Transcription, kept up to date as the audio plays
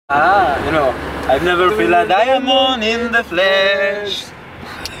You know, I've never feel a diamond in the flesh.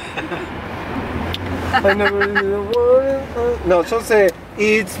 I never no, so say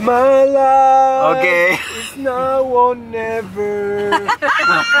it's my life. Okay. It's now or never.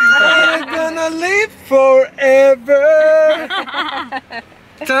 I'm gonna live forever.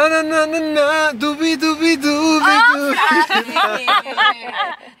 Ta na na na na, dooby dooby dooby dooby.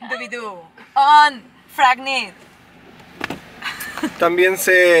 Dooby doo. On Fragnet. También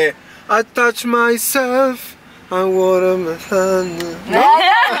sé I touch myself. I wanna no?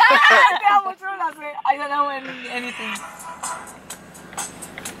 I don't know anything.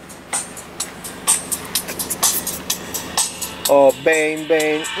 Oh, Bane,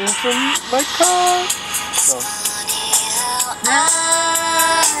 Bane, from my car. No.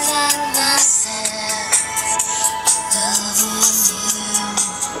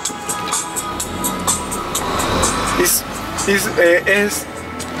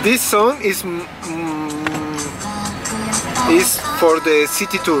 This song is for the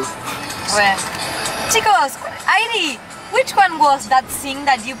city tour. Well, chicos, Airi, which one was that thing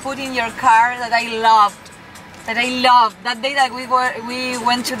that you put in your car that I loved? That day that we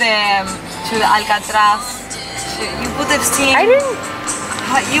went to the Alcatraz. You put a thing. I didn't.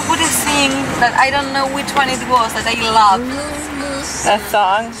 You put a thing that I don't know which one it was that I loved. A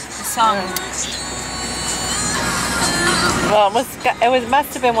song. The song. Well, it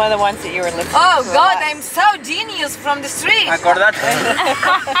must have been one of the ones that you were listening to. Oh God, I'm so genius from the street. Acordate.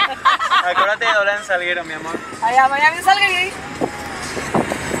 Acordate de doblar en Salguero, mi amor. Allá, Miami, Salguero.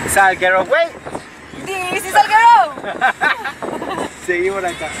 Salguero, güey. This is Salguero. Seguí por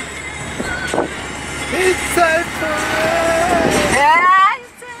acá. It's time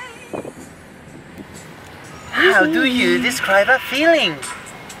How do you describe a feeling?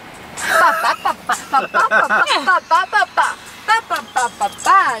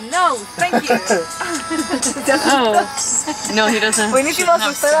 No, thank you. Oh. No, he doesn't. Buenísimo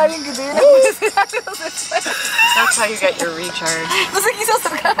asustar a alguien que te viene a decir algo después. That's how you get your recharge. No se quiso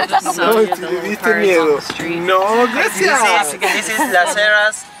acercar. No, te diste miedo. No, gracias. This is Las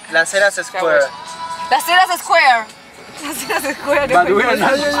Heras Square. Las Heras Square. Las Heras Square. But we are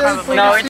not. No, it's